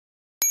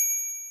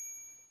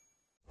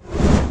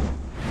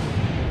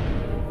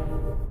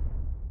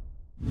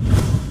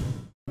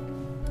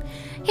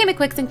Hey my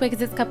quicks and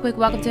quickies, it's Cupquake.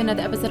 Welcome to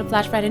another episode of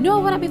Flash Friday. No,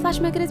 it will not be Flash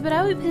Mechanism, but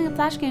I will be playing a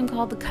Flash game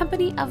called The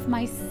Company of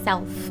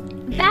Myself.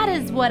 That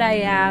is what I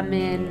am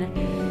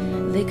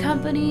in. The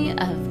company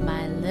of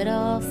my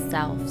little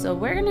self. So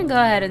we're going to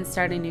go ahead and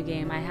start a new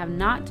game. I have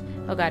not...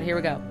 Oh god, here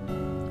we go.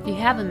 If you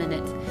have a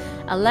minute,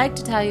 I'd like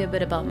to tell you a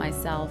bit about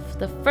myself.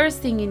 The first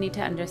thing you need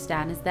to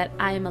understand is that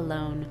I am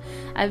alone.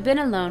 I've been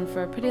alone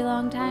for a pretty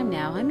long time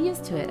now. I'm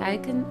used to it.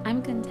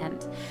 I'm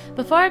content.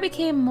 Before I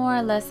became more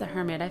or less a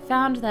hermit, I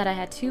found that I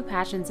had two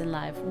passions in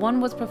life.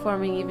 One was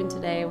performing even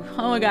today.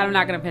 Oh my god, I'm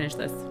not going to finish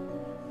this.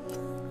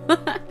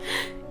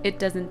 It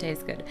doesn't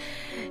taste good.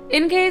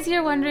 In case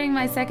you're wondering,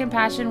 my second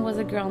passion was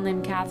a girl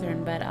named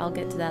Catherine, but I'll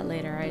get to that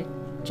later. I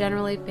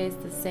generally face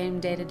the same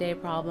day-to-day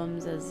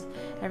problems as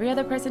every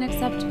other person,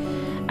 except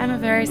I'm a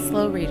very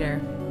slow reader,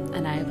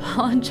 and I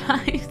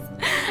apologize.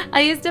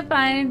 I used to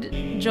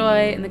find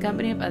joy in the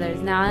company of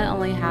others. Now I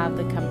only have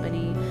the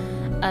company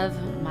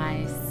of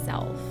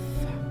myself.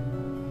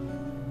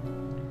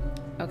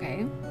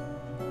 Okay.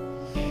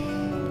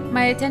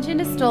 My attention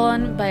is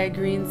stolen by a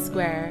green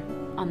square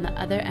on the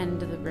other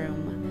end of the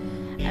room.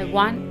 I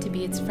want to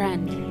be its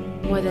friend.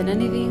 More than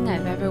anything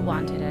I've ever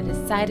wanted, I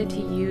decided to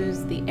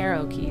use the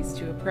arrow keys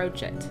to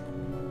approach it.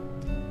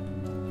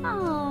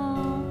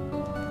 Aww.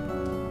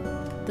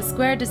 The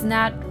square does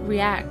not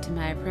react to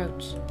my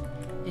approach.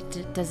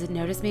 Does it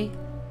notice me?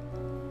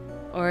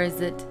 Or is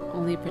it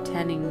only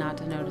pretending not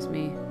to notice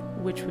me?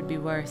 Which would be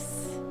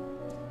worse?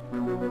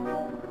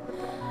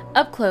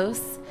 Up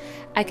close,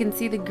 I can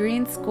see the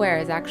green square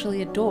is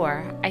actually a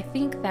door. I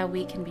think that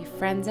we can be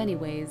friends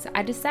anyways.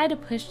 I decide to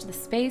push the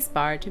space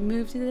bar to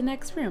move to the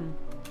next room.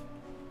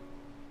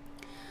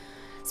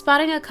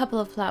 Spotting a couple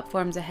of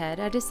platforms ahead,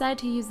 I decide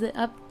to use the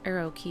up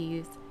arrow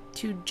keys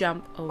to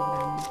jump over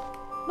them.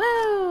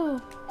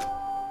 Woo!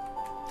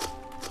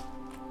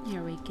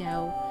 Here we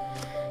go.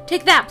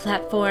 Take that,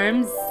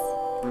 platforms!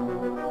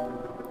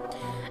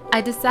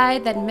 I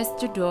decide that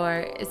Mr.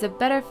 Door is a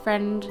better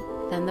friend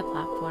than the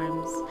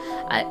platforms.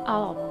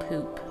 I'll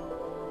poop.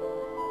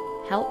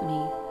 Help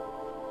me.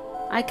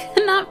 I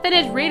cannot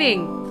finish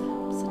reading.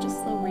 I'm such a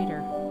slow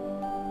reader.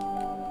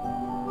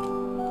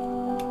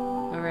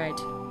 Alright.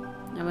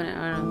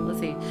 Let's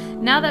see.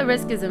 Now that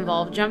risk is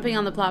involved, jumping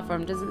on the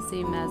platform doesn't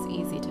seem as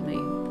easy to me.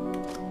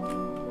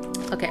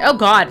 Okay. Oh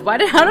god.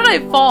 How did I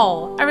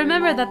fall? I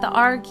remember that the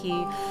R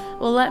key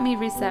will let me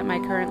reset my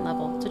current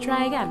level to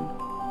try again.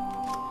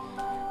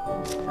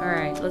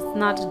 Alright. Let's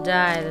not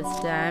die this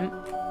time.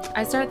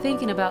 I start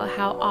thinking about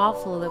how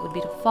awful it would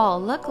be to fall.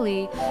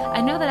 Luckily,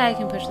 I know that I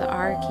can push the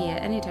R key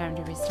at any time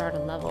to restart a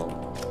level.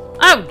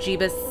 Oh,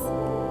 Jeebus.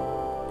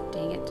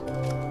 Dang it.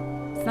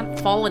 It's not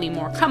fall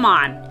anymore. Come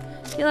on.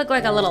 You look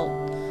like a little...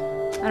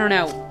 I don't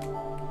know.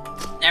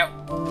 No.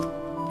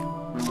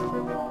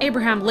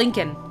 Abraham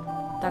Lincoln.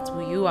 That's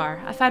who you are.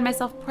 I find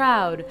myself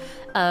proud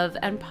of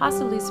and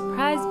possibly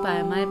surprised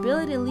by my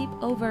ability to leap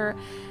over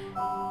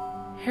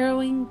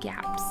harrowing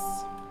gaps.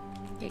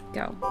 There you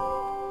go.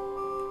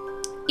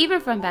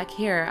 Even from back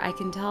here, I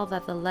can tell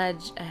that the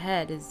ledge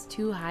ahead is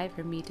too high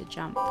for me to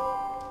jump.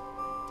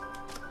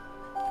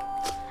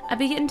 I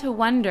begin to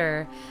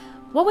wonder,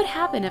 what would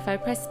happen if I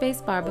pressed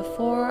spacebar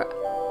before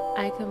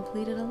I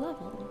completed a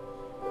level?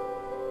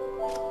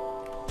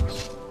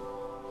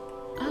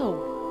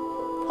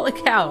 Oh, holy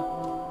cow.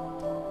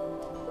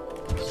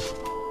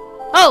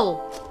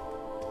 Oh!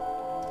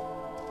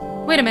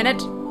 Wait a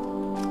minute.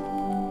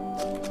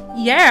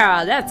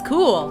 Yeah, that's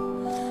cool.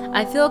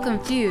 I feel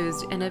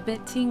confused and a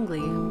bit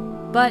tingly,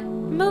 but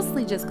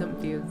mostly just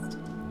confused.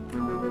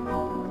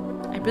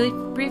 I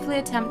briefly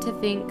attempt to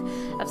think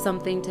of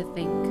something to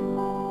think.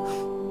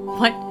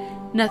 What?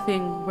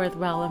 Nothing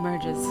worthwhile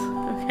emerges.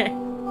 Okay.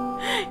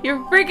 You're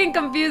freaking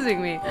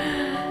confusing me.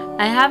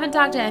 I haven't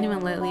talked to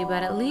anyone lately,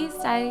 but at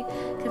least I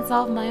can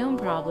solve my own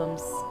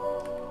problems.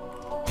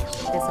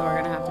 Okay, so we're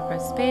gonna have to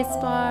press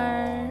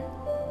spacebar.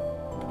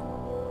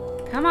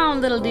 Come on,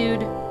 little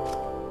dude.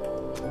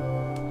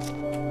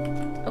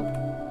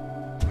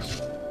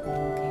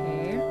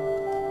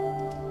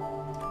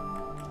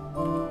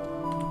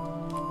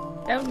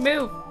 Don't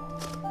move.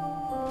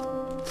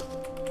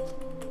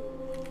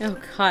 Oh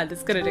god, this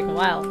is gonna take a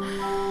while.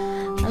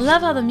 I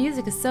love how the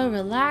music is so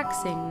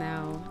relaxing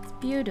now. It's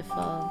beautiful.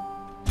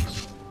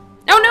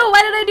 Oh no,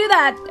 why did I do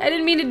that? I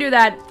didn't mean to do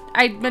that.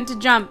 I meant to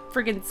jump.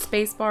 Friggin'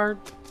 spacebar.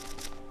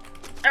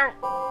 Oh.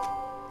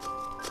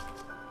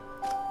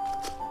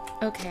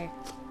 Okay.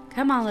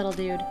 Come on, little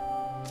dude.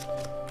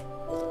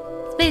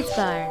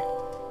 Spacebar.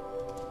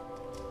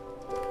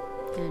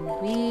 And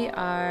we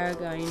are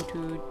going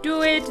to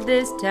do it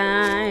this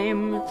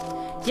time.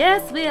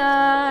 Yes, we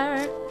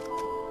are.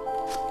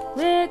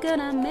 We're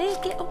gonna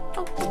make it.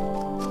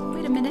 Oh,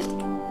 wait a minute.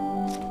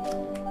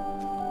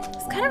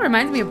 This kind of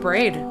reminds me of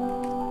Braid,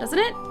 doesn't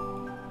it?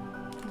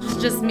 It's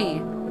just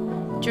me.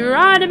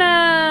 Geronimo!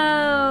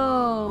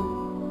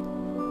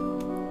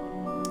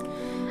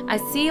 I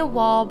see a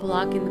wall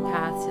blocking the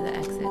path to the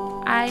exit.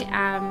 I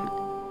am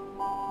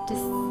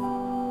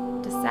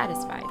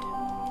dissatisfied.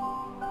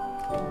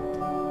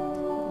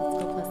 Let's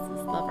go plus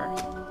this lever.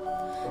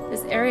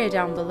 This area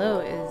down below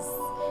is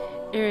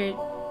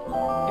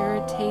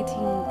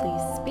irritatingly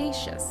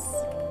spacious.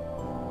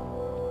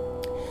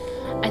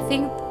 I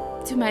think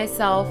to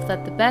myself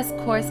that the best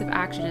course of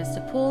action is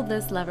to pull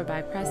this lever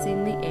by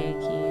pressing the A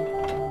key.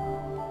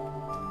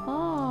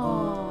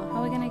 Oh, how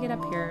are we gonna get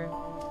up here?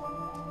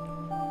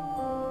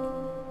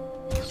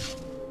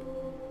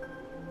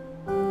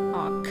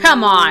 Oh,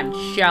 come on,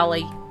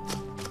 Shelly.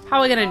 How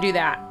are we gonna do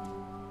that?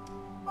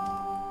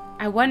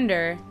 I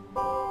wonder.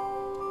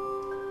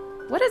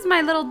 What is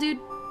my little dude?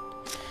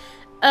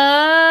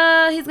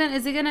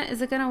 Is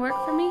it gonna work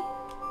for me?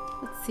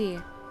 Let's see.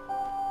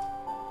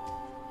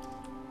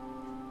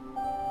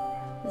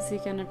 Is he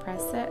gonna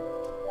press it?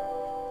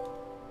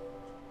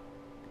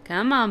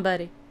 Come on,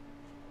 buddy.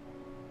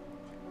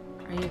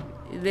 Are you?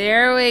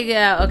 There we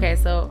go. Okay,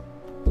 so.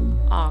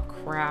 Oh,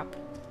 crap.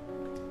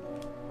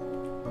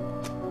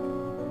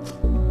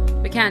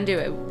 We can't do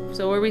it.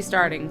 So we're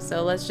restarting.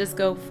 So let's just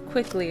go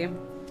quickly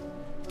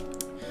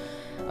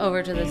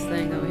over to this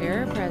thing over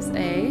here. Press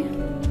A.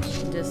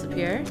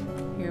 Disappear.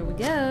 Here we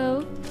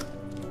go.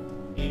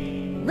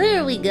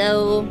 There we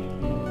go.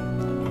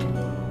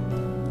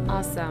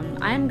 Awesome.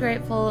 I'm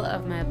grateful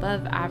of my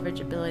above average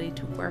ability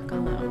to work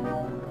alone.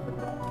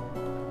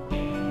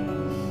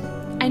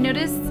 I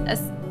noticed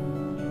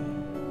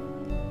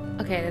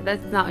okay,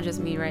 that's not just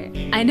me, right?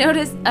 I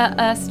noticed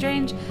a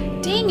strange...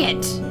 Dang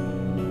it!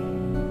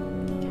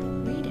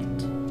 Can't read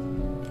it.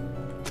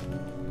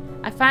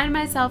 I find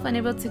myself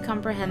unable to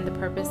comprehend the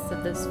purpose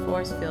of this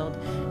force field.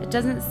 It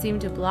doesn't seem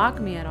to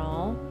block me at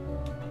all.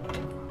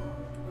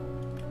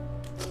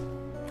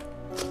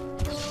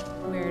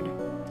 Weird.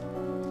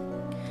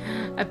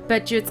 I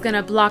bet you it's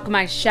gonna block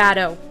my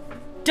shadow.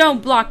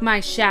 Don't block my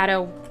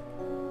shadow.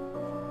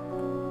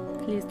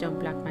 Please don't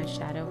block my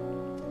shadow.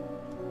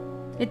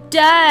 It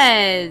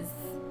does!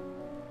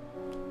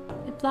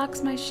 It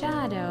blocks my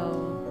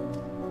shadow.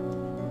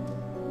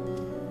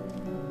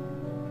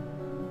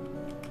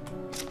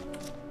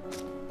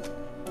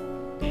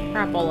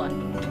 Crapola.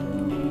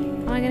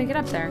 How am I gonna get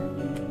up there?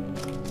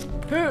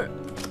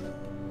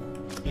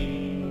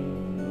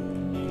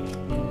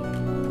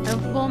 Oh,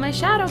 well, my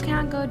shadow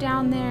can't go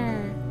down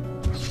there.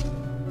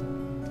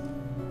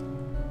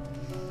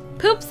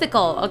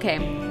 Poopsicle. Okay.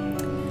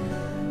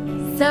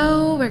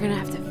 So, we're gonna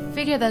have to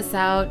figure this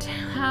out.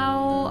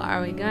 How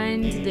are we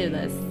going to do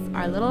this?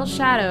 Our little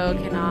shadow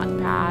cannot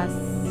pass.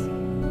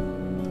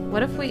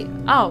 What if we...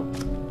 Oh,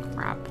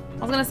 crap. I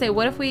was gonna say,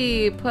 what if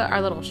we put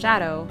our little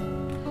shadow...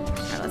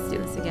 Alright, let's do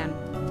this again.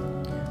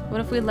 What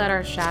if we let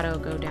our shadow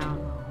go down?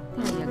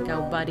 There you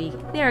go, buddy.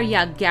 There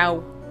you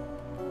go.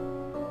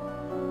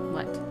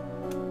 What?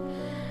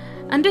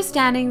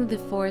 Understanding the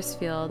force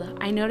field,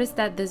 I noticed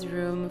that this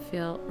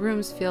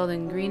room's filled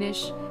in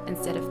greenish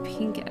instead of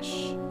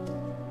pinkish.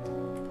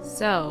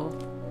 So,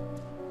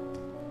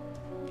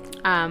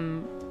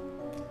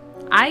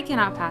 I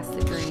cannot pass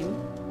the green,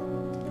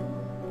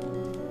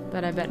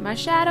 but I bet my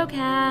shadow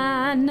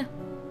can.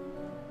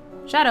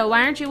 Shadow,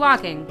 why aren't you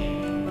walking?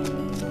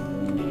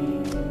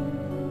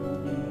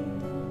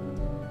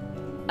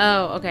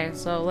 Oh, okay,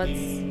 so let's,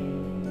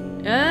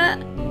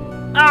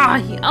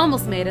 he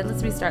almost made it.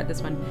 Let's restart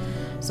this one.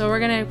 So we're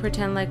gonna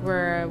pretend like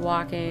we're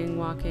walking,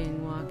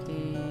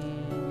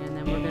 and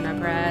then we're gonna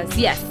press,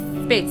 yes,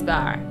 space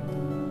bar.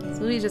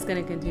 So we're just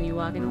gonna continue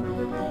walking.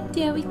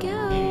 There we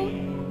go.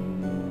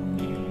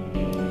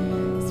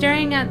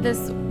 Staring at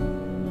this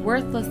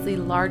worthlessly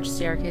large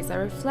staircase, I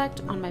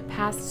reflect on my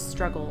past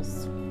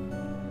struggles.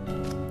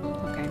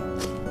 Okay.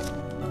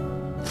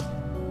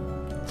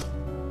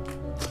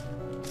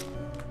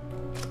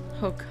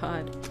 Oh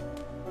God.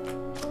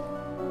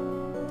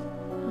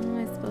 How am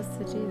I supposed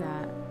to do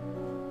that?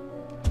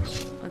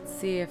 Let's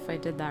see if I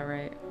did that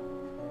right.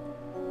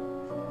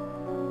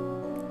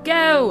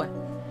 Go!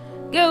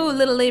 Go,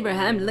 little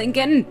Abraham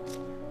Lincoln!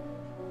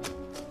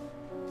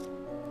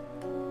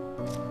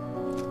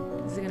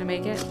 Is he gonna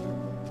make it?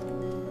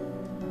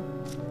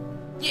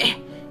 Yeah!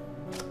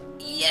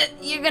 Yeah,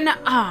 you're gonna...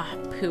 Ah,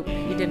 poop.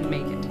 You didn't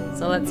make it.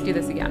 So let's do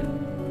this again.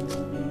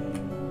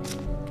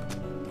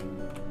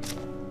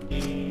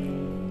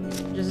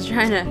 Just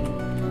trying to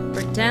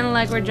pretend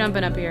like we're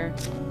jumping up here.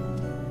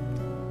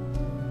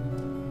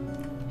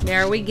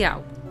 There we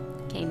go.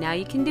 Okay, now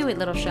you can do it,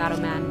 little shadow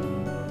man.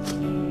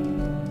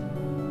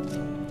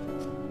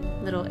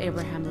 Little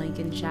Abraham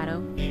Lincoln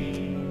shadow.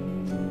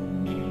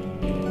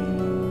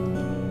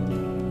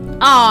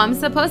 Oh, I'm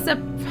supposed to...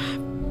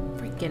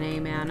 Freaking A,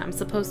 man. I'm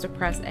supposed to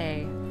press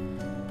A.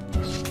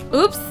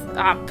 Oops!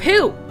 Ah,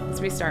 poo!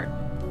 Let's restart.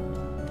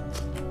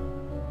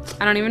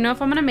 I don't even know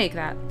if I'm gonna make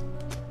that.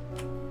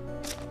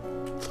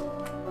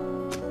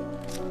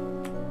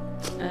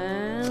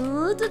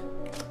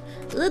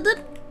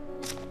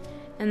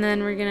 And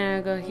then we're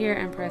gonna go here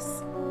and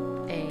press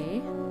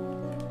A.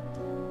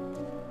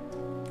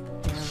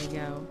 There we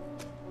go.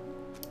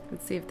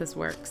 Let's see if this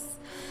works.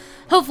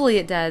 Hopefully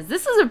it does.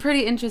 This is a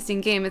pretty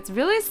interesting game. It's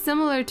really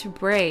similar to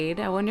Braid.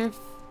 I wonder if...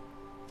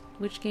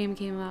 Which game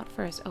came out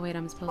first? Oh wait,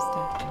 I'm supposed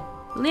to...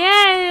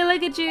 Yay,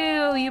 look at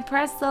you. You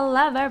pressed the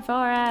lever for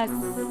us.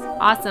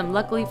 Awesome.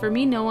 Luckily for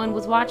me, no one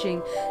was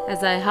watching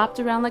as I hopped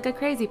around like a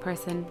crazy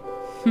person.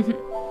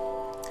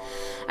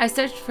 I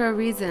searched for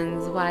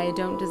reasons why I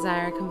don't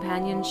desire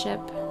companionship.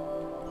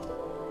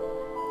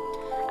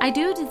 I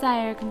do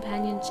desire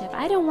companionship.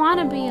 I don't want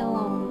to be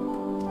alone.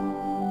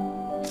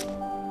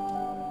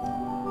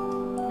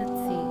 Let's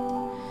see.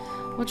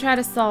 We'll try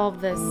to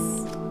solve this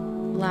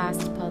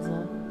last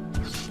puzzle.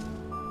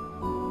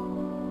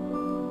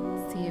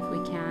 See if we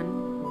can.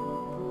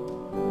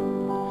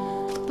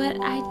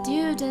 But I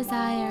do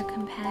desire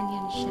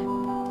companionship.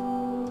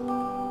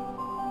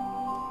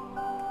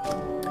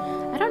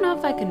 I don't know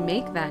if I can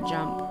make that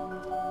jump.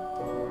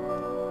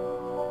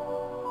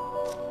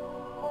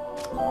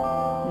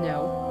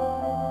 No.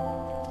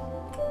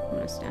 I'm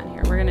gonna stand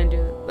here. We're gonna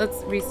do,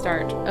 let's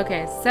restart.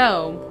 Okay,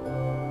 so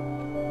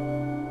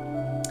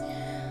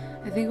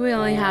I think we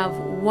only have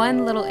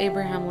one little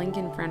Abraham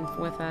Lincoln friend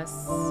with us.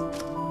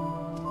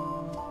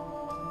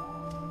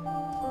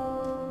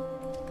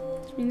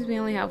 Which means we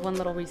only have one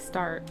little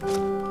restart.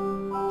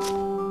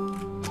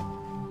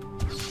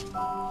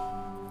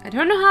 I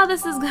don't know how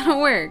this is gonna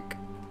work.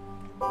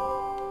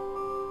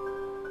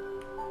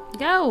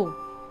 Go!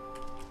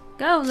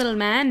 Go, little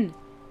man!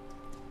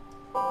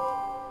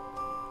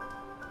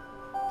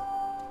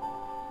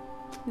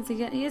 Is he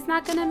gonna, he's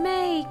not gonna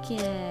make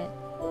it.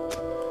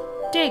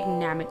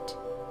 Dagnammit.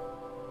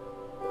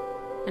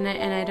 And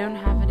I don't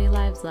have any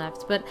lives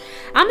left. But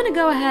I'm gonna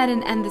go ahead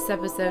and end this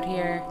episode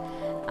here.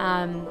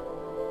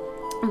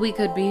 We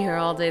could be here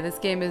all day. This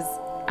game is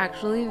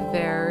actually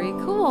very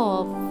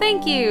cool.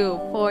 Thank you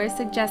for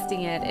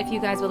suggesting it. If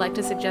you guys would like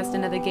to suggest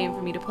another game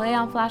for me to play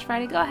on Flash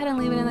Friday, go ahead and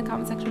leave it in the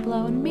comment section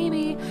below, and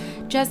maybe,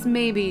 just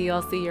maybe,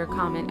 you'll see your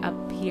comment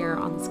up here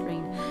on the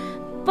screen.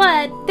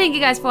 But thank you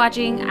guys for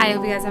watching. I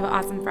hope you guys have an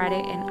awesome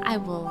Friday, and I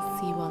will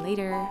see you all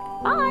later.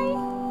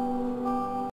 Bye!